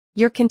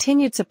Your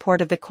continued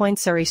support of the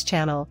CoinSeries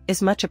channel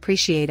is much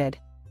appreciated.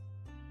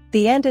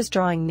 The end is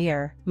drawing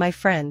near, my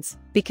friends,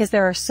 because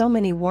there are so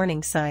many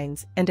warning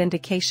signs and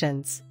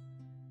indications.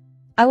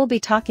 I will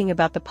be talking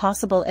about the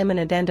possible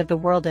imminent end of the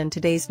world in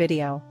today's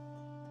video.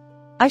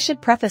 I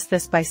should preface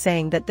this by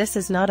saying that this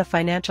is not a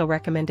financial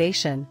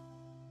recommendation.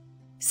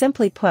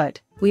 Simply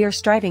put, we are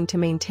striving to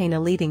maintain a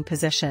leading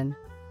position.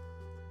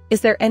 Is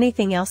there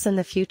anything else in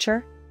the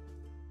future?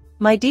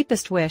 My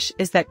deepest wish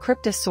is that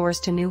crypto soars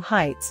to new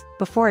heights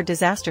before a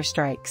disaster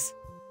strikes.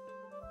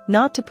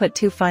 Not to put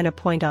too fine a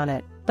point on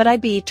it, but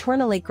I'd be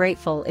eternally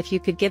grateful if you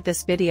could give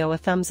this video a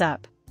thumbs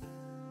up.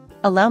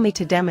 Allow me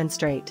to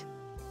demonstrate.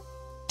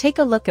 Take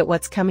a look at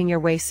what's coming your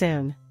way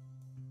soon.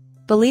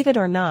 Believe it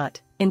or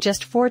not, in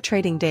just 4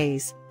 trading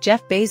days,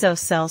 Jeff Bezos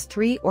sells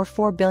 3 or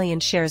 4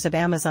 billion shares of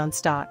Amazon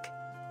stock.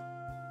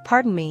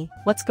 Pardon me,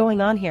 what's going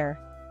on here?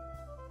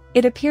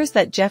 It appears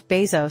that Jeff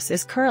Bezos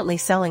is currently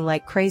selling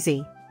like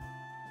crazy.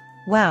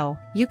 Wow,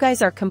 you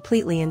guys are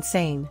completely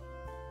insane.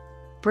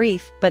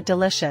 Brief, but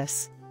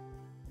delicious.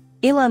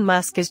 Elon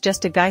Musk is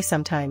just a guy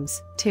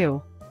sometimes,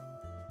 too.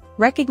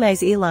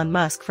 Recognize Elon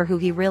Musk for who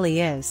he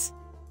really is.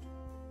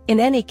 In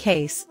any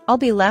case, I'll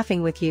be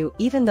laughing with you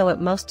even though it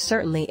most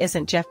certainly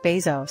isn't Jeff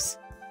Bezos.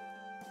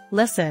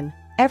 Listen,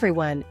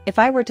 everyone, if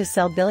I were to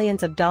sell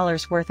billions of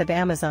dollars worth of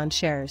Amazon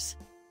shares.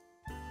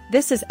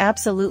 This is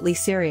absolutely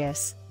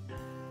serious.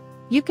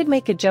 You could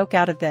make a joke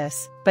out of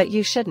this, but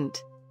you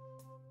shouldn't.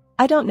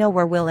 I don't know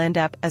where we'll end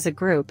up as a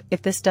group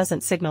if this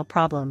doesn't signal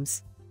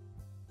problems.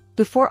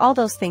 Before all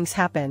those things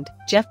happened,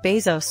 Jeff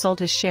Bezos sold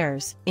his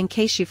shares, in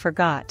case you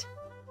forgot.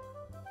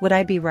 Would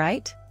I be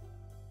right?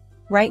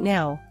 Right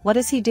now, what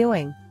is he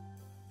doing?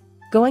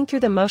 Going through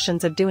the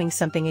motions of doing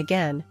something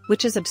again,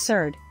 which is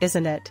absurd,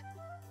 isn't it?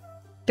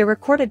 The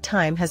recorded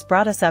time has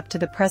brought us up to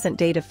the present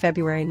date of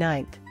February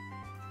 9th.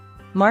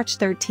 March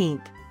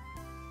 13th.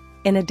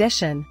 In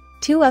addition,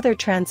 2 other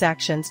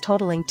transactions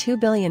totaling $2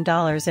 billion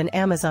in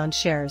Amazon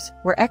shares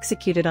were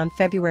executed on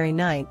February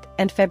 9th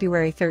and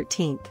February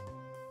 13th.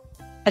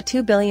 A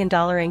 $2 billion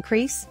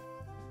increase?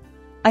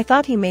 I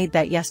thought he made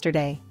that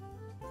yesterday.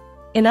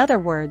 In other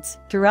words,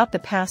 throughout the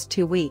past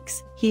 2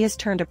 weeks, he has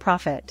turned a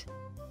profit.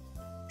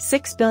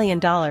 $6 billion,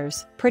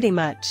 pretty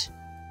much.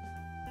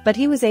 But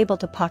he was able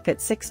to pocket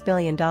 $6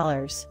 billion.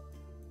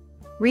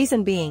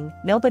 Reason being,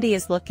 nobody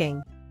is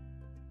looking.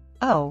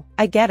 Oh,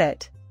 I get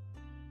it.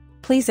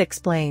 Please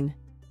explain.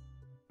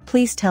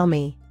 Please tell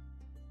me.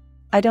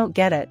 I don't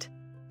get it.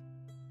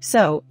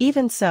 So,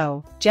 even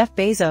so, Jeff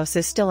Bezos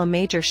is still a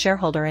major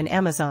shareholder in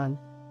Amazon.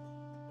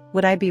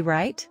 Would I be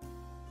right?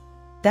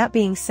 That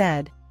being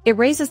said, it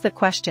raises the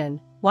question,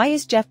 why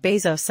is Jeff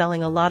Bezos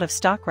selling a lot of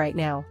stock right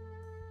now?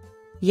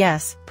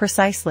 Yes,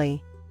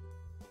 precisely.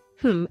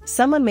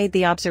 Someone made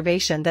the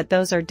observation that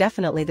those are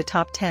definitely the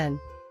top 10.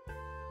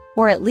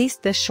 Or at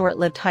least this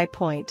short-lived high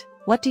point.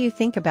 What do you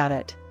think about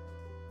it?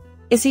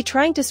 Is he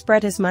trying to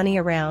spread his money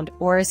around,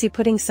 or is he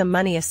putting some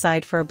money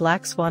aside for a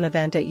black swan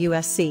event at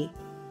USC?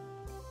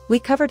 We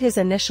covered his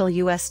initial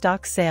US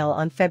stock sale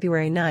on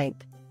February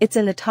 9th, it's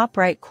in the top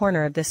right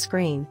corner of the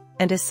screen,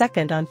 and his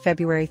second on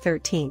February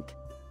 13th.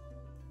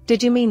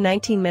 Did you mean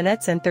 19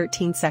 minutes and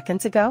 13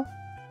 seconds ago?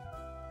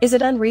 Is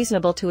it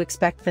unreasonable to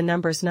expect the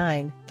numbers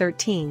 9,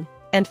 13,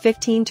 and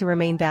 15 to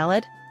remain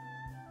valid?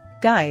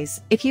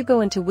 Guys, if you go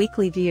into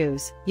weekly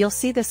views, you'll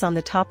see this on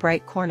the top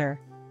right corner.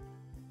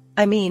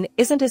 I mean,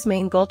 isn't his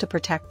main goal to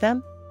protect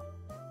them?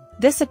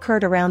 This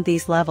occurred around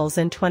these levels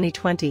in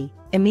 2020,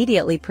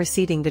 immediately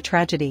preceding the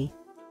tragedy.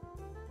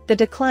 The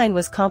decline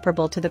was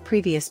comparable to the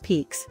previous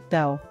peaks,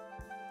 though.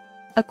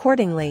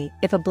 Accordingly,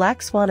 if a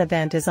black swan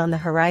event is on the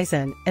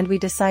horizon and we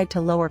decide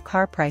to lower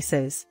car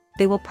prices,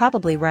 they will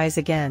probably rise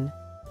again.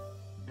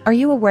 Are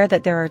you aware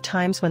that there are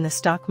times when the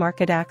stock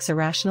market acts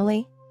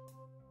irrationally?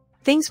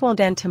 Things won't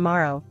end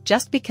tomorrow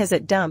just because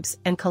it dumps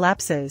and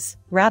collapses,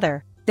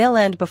 rather, they'll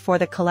end before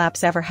the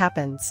collapse ever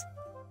happens.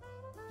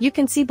 You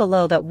can see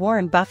below that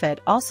Warren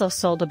Buffett also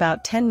sold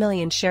about 10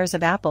 million shares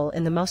of Apple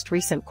in the most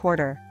recent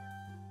quarter.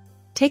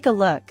 Take a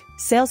look,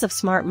 sales of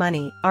smart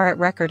money are at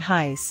record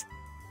highs.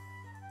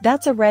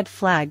 That's a red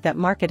flag that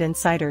market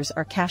insiders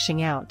are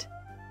cashing out.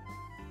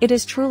 It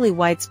is truly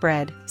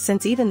widespread,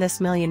 since even this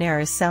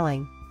millionaire is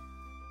selling.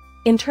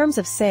 In terms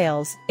of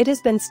sales, it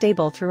has been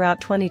stable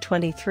throughout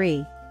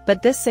 2023,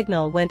 but this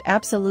signal went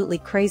absolutely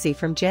crazy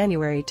from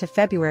January to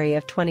February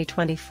of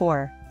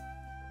 2024.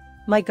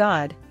 My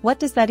God, what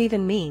does that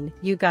even mean,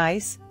 you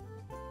guys?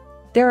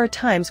 There are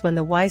times when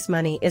the wise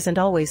money isn't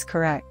always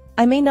correct.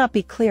 I may not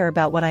be clear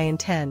about what I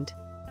intend.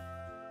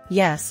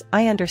 Yes,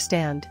 I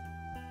understand.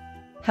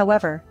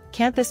 However,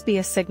 can't this be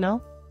a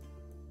signal?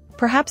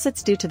 Perhaps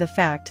it's due to the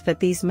fact that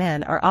these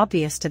men are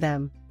obvious to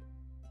them.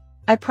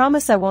 I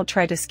promise I won't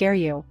try to scare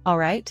you,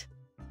 alright?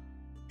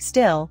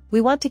 Still,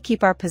 we want to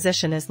keep our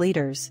position as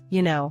leaders,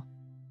 you know.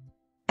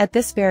 At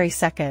this very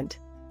second.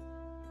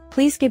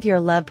 Please give your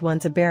loved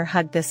ones a bear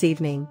hug this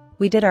evening.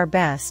 We did our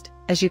best,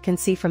 as you can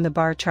see from the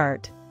bar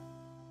chart.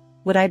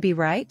 Would I be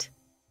right?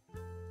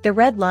 The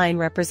red line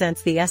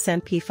represents the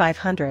S&P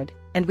 500,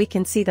 and we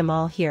can see them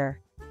all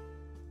here.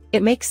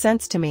 It makes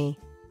sense to me.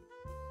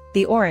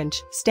 The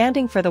orange,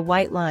 standing for the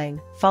white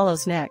line,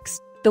 follows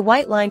next. The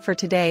white line for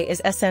today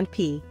is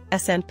S&P,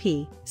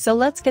 so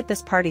let's get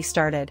this party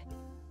started.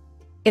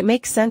 It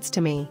makes sense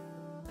to me.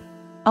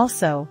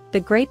 Also, the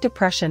Great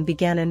Depression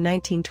began in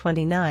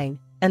 1929,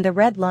 and the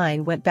red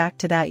line went back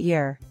to that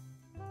year.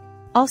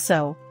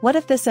 Also, what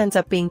if this ends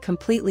up being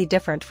completely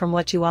different from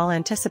what you all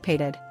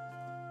anticipated?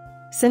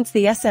 Since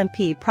the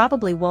S&P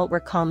probably won't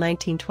recall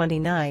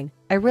 1929,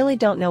 I really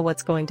don't know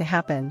what's going to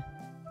happen.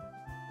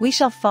 We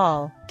shall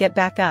fall, get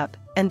back up,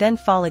 and then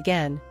fall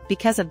again,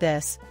 because of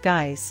this,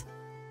 guys.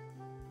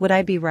 Would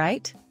I be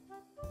right?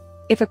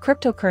 If a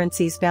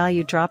cryptocurrency's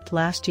value dropped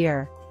last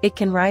year, it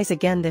can rise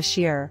again this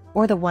year,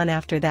 or the one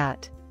after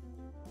that.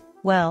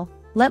 Well,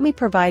 let me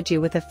provide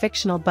you with a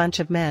fictional bunch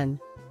of men.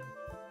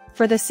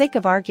 For the sake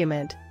of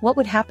argument, what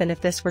would happen if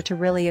this were to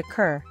really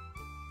occur?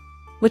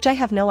 Which I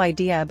have no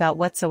idea about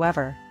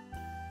whatsoever.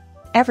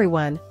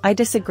 Everyone, I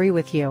disagree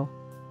with you.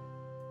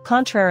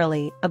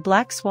 Contrarily, a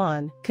black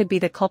swan could be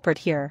the culprit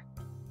here.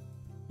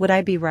 Would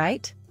I be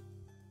right?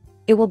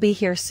 It will be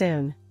here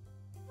soon.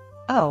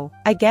 Oh,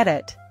 I get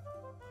it.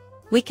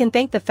 We can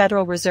thank the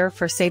Federal Reserve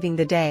for saving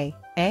the day,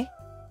 eh?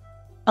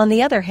 On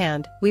the other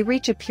hand, we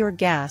reach a pure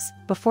gas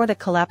before the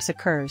collapse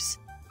occurs.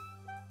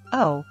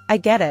 Oh, I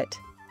get it.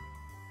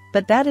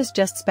 But that is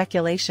just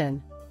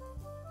speculation.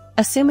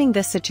 Assuming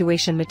this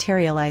situation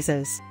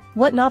materializes,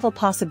 what novel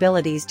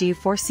possibilities do you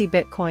foresee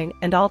Bitcoin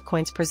and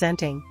altcoins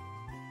presenting?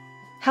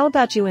 How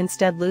about you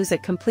instead lose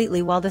it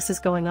completely while this is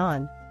going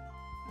on?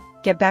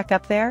 Get back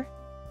up there?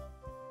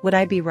 Would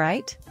I be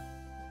right?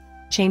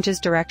 Changes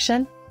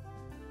direction?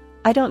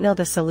 I don't know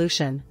the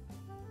solution.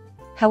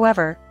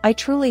 However, I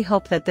truly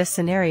hope that this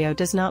scenario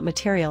does not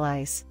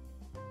materialize.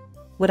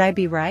 Would I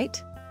be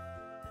right?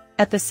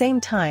 At the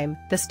same time,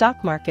 the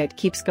stock market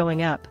keeps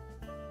going up.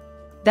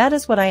 That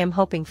is what I am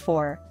hoping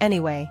for,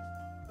 anyway.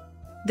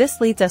 This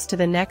leads us to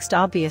the next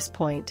obvious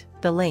point,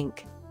 the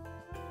link.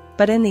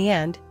 But in the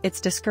end,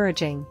 it's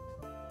discouraging.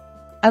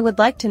 I would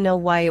like to know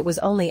why it was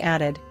only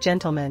added,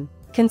 gentlemen,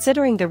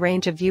 considering the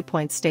range of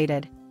viewpoints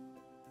stated.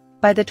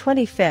 By the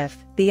 25th,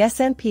 the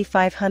S&P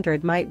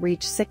 500 might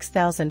reach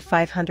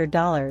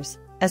 $6,500,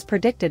 as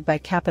predicted by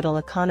Capital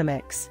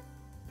Economics.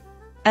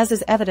 As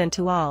is evident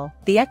to all,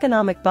 the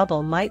economic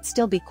bubble might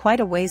still be quite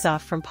a ways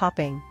off from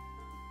popping.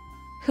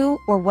 Who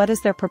or what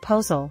is their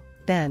proposal,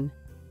 then?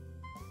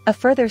 A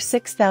further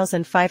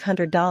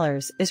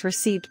 $6,500 is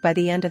received by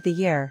the end of the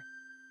year.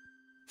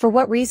 For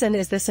what reason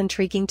is this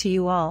intriguing to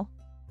you all?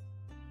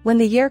 When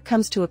the year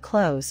comes to a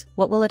close,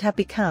 what will it have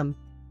become?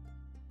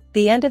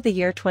 The end of the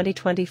year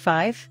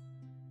 2025?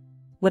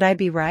 Would I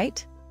be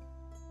right?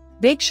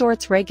 Big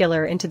Short's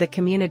regular into the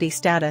community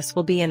status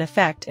will be in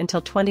effect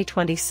until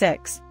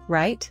 2026,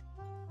 right?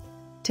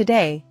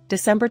 Today,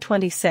 December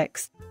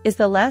 26th, is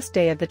the last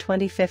day of the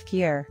 25th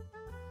year.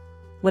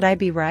 Would I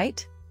be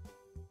right?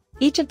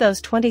 Each of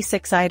those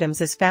 26 items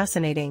is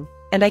fascinating,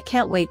 and I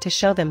can't wait to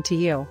show them to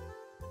you.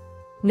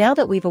 Now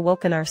that we've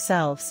awoken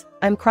ourselves,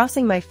 I'm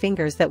crossing my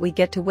fingers that we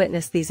get to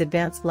witness these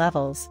advanced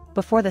levels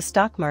before the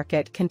stock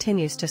market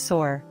continues to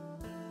soar.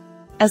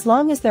 As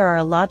long as there are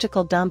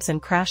illogical dumps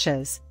and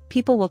crashes,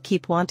 people will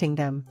keep wanting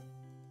them.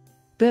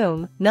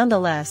 Boom,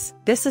 nonetheless,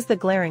 this is the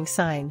glaring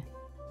sign.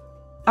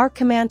 Our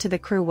command to the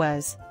crew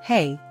was,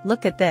 "Hey,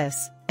 look at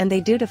this," and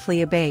they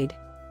dutifully obeyed.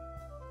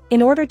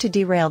 In order to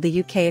derail the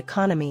UK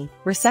economy,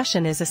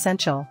 recession is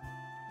essential.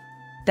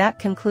 That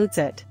concludes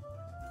it.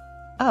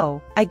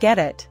 Oh, I get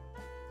it.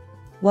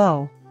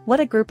 Whoa, what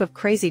a group of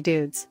crazy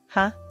dudes,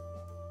 huh?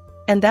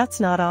 And that's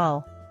not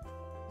all.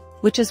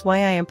 Which is why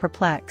I am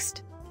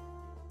perplexed.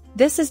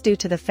 This is due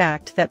to the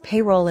fact that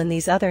payroll in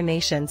these other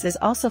nations is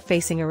also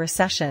facing a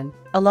recession,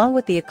 along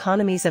with the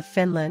economies of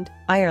Finland,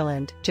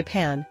 Ireland,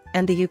 Japan,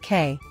 and the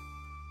UK.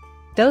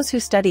 Those who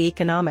study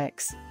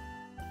economics.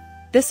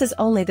 This is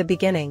only the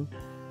beginning.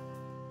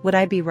 Would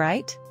I be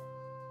right?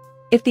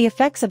 If the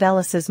effects of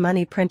Ellis's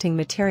money printing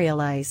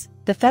materialize,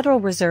 the Federal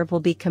Reserve will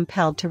be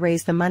compelled to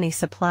raise the money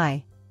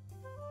supply.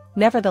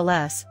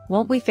 Nevertheless,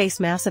 won't we face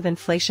massive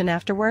inflation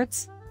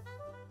afterwards?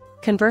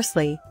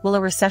 Conversely, will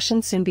a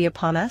recession soon be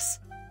upon us?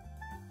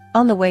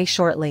 On the way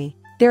shortly,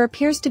 there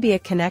appears to be a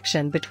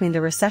connection between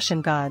the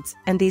recession gods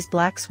and these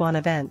black swan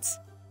events.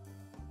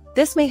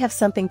 This may have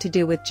something to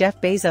do with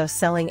Jeff Bezos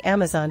selling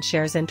Amazon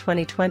shares in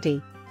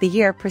 2020, the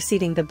year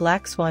preceding the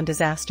black swan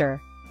disaster.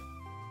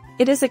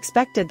 It is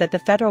expected that the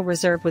Federal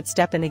Reserve would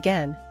step in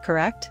again,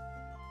 correct?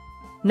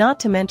 Not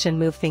to mention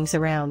move things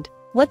around.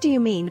 What do you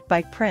mean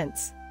by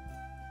prints?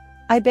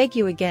 I beg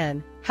you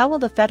again, how will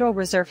the Federal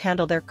Reserve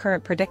handle their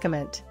current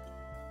predicament?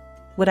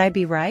 Would I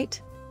be right?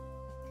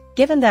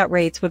 Given that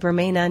rates would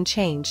remain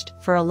unchanged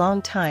for a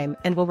long time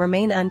and will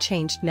remain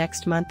unchanged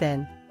next month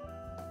in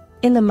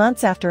the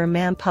months after a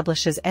man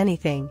publishes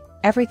anything,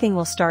 everything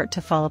will start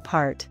to fall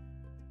apart.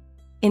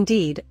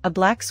 Indeed, a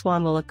black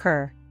swan will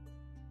occur.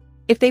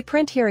 If they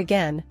print here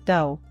again,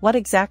 though, what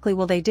exactly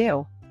will they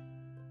do?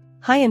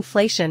 High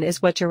inflation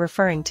is what you're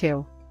referring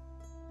to.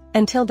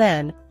 Until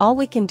then, all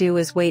we can do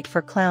is wait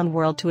for Clown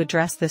World to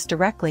address this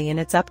directly in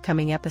its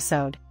upcoming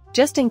episode.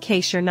 Just in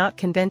case you're not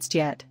convinced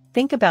yet,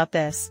 think about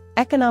this: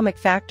 economic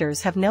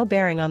factors have no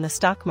bearing on the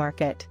stock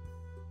market.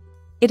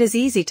 It is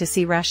easy to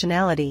see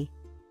rationality.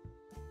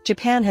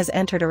 Japan has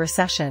entered a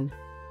recession.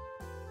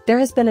 There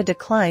has been a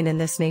decline in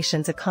this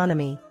nation's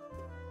economy.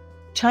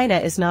 China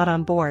is not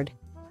on board.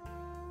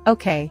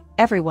 Okay,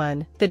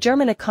 everyone, the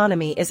German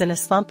economy is in a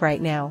slump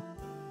right now.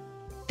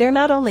 They're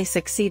not only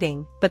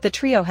succeeding, but the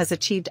trio has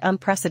achieved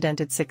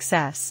unprecedented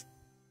success.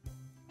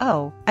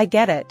 Oh, I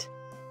get it.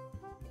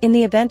 In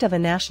the event of a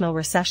national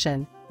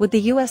recession, would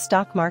the US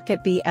stock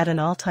market be at an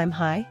all-time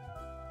high?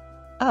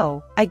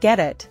 Oh, I get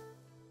it.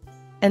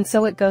 And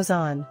so it goes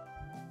on.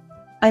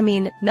 I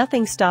mean,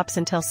 nothing stops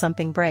until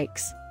something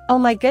breaks. Oh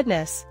my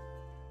goodness!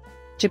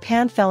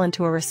 Japan fell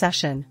into a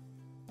recession.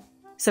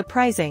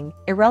 Surprising,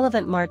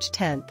 irrelevant. March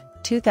 10,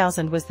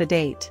 2000 was the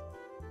date.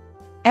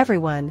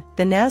 Everyone,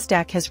 the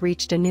Nasdaq has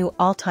reached a new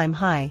all-time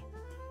high.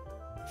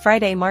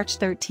 Friday, March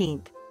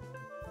 13th.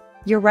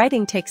 Your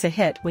writing takes a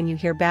hit when you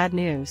hear bad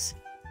news.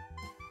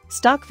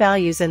 Stock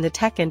values in the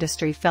tech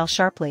industry fell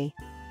sharply.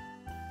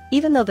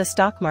 Even though the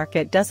stock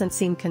market doesn't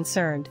seem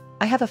concerned,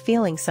 I have a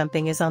feeling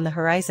something is on the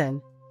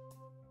horizon.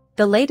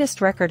 The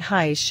latest record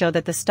highs show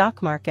that the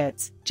stock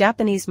markets,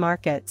 Japanese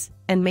markets,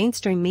 and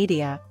mainstream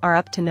media are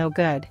up to no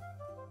good.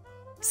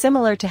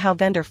 Similar to how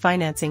vendor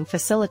financing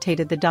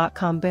facilitated the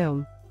dot-com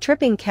boom,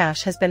 Tripping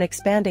Cash has been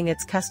expanding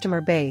its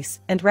customer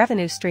base and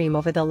revenue stream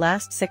over the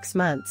last 6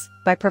 months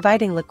by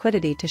providing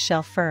liquidity to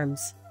shelf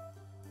firms.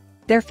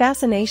 Their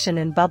fascination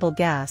in bubble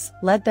gas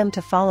led them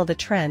to follow the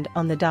trend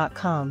on the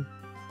dot-com.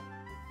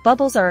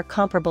 Bubbles are a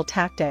comparable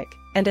tactic,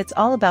 and it's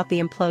all about the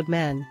implode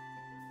men.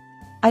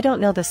 I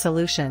don't know the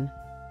solution.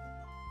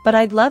 But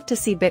I'd love to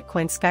see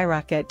Bitcoin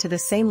skyrocket to the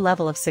same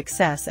level of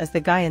success as the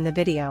guy in the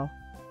video.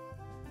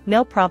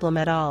 No problem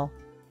at all.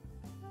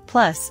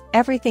 Plus,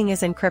 everything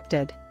is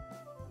encrypted.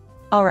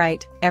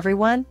 Alright,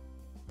 everyone?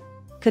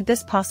 Could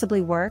this possibly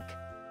work?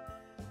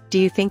 Do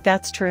you think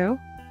that's true?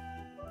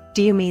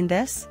 Do you mean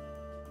this?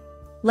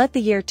 Let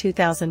the year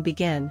 2000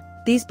 begin.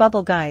 These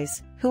bubble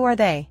guys, who are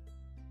they?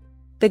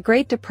 The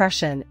Great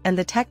Depression and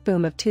the tech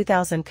boom of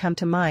 2000 come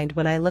to mind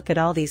when I look at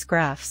all these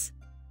graphs.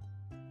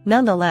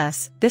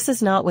 Nonetheless, this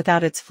is not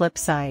without its flip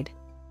side.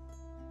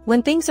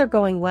 When things are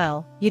going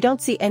well, you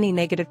don't see any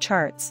negative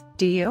charts,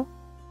 do you?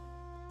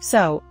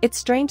 So, it's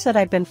strange that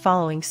I've been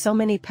following so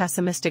many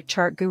pessimistic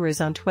chart gurus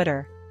on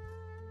Twitter.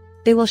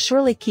 They will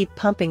surely keep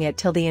pumping it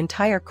till the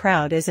entire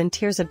crowd is in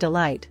tears of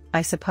delight,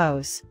 I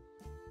suppose.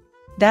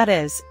 That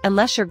is,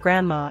 unless your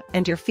grandma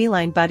and your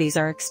feline buddies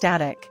are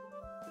ecstatic.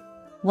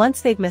 Once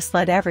they've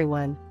misled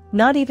everyone,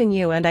 not even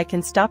you and I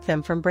can stop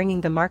them from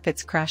bringing the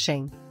markets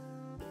crashing.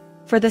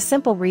 For the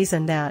simple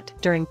reason that,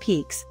 during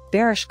peaks,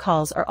 bearish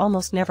calls are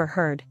almost never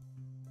heard.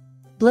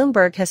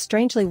 Bloomberg has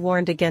strangely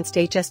warned against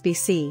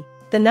HSBC.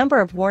 The number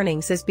of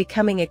warnings is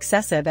becoming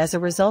excessive as a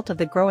result of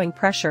the growing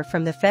pressure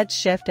from the Fed's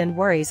shift and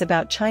worries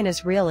about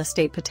China's real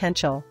estate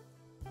potential.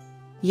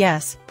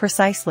 Yes,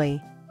 precisely.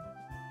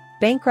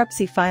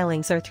 Bankruptcy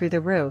filings are through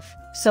the roof,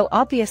 so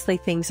obviously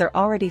things are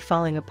already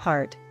falling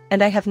apart,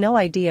 and I have no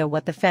idea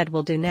what the Fed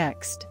will do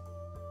next.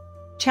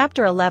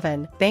 Chapter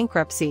 11,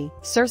 Bankruptcy,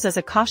 serves as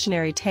a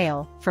cautionary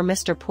tale for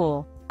Mr.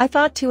 Poole. I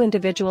thought 2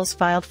 individuals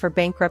filed for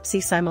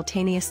bankruptcy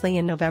simultaneously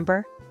in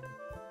November.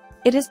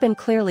 It has been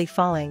clearly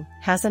falling,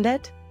 hasn't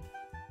it?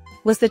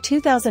 Was the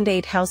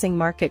 2008 housing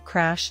market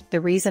crash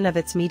the reason of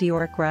its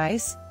meteoric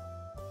rise?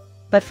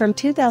 But from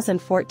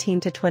 2014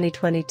 to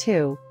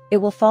 2022, it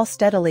will fall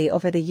steadily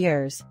over the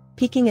years,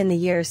 peaking in the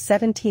years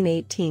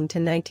 1718 to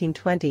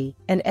 1920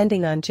 and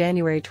ending on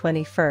January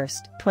 21,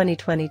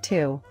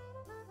 2022.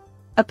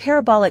 A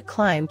parabolic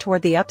climb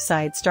toward the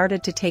upside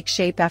started to take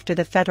shape after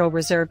the Federal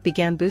Reserve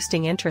began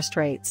boosting interest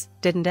rates,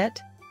 didn't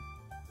it?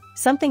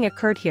 Something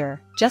occurred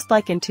here, just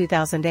like in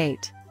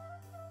 2008.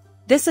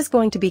 This is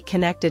going to be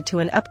connected to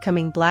an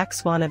upcoming black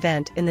swan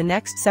event in the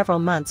next several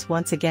months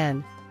once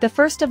again. The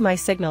first of my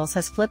signals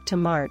has flipped to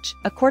March,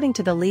 according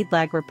to the lead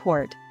lag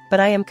report, but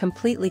I am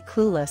completely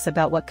clueless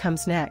about what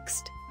comes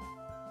next.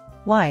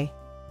 Why?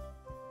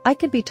 I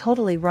could be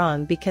totally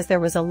wrong because there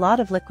was a lot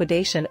of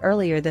liquidation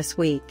earlier this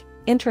week,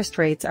 interest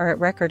rates are at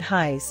record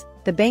highs,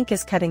 the bank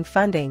is cutting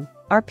funding,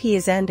 RP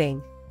is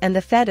ending, and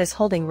the Fed is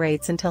holding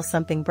rates until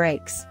something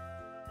breaks.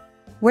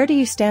 Where do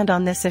you stand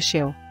on this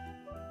issue?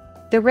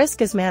 The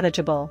risk is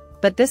manageable,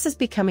 but this is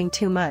becoming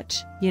too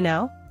much, you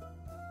know?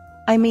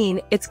 I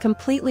mean, it's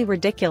completely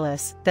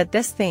ridiculous that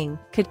this thing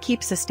could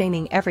keep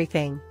sustaining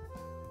everything.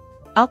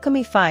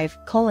 Alchemy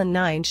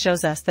 5:9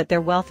 shows us that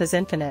their wealth is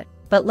infinite,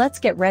 but let's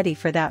get ready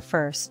for that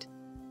first.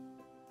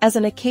 As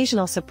an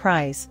occasional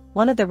surprise,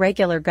 one of the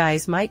regular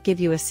guys might give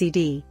you a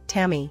CD,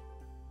 Tammy.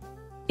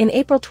 In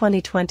April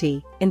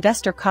 2020,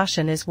 investor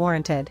caution is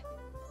warranted.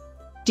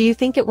 Do you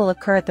think it will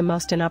occur at the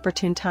most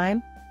inopportune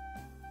time?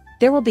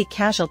 There will be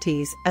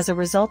casualties as a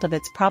result of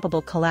its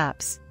probable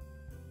collapse.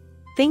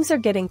 Things are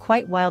getting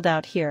quite wild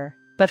out here,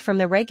 but from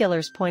the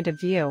regular's point of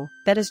view,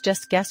 that is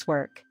just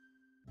guesswork.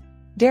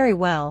 Very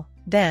well,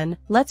 then,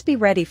 let's be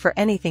ready for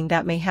anything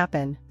that may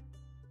happen.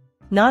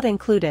 Not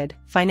included,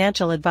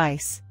 financial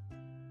advice.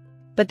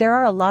 But there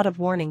are a lot of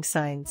warning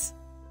signs.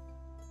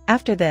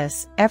 After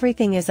this,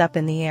 everything is up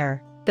in the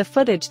air. The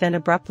footage then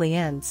abruptly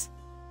ends.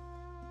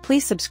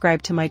 Please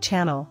subscribe to my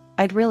channel,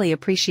 I'd really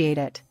appreciate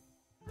it.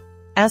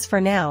 As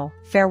for now,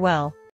 farewell.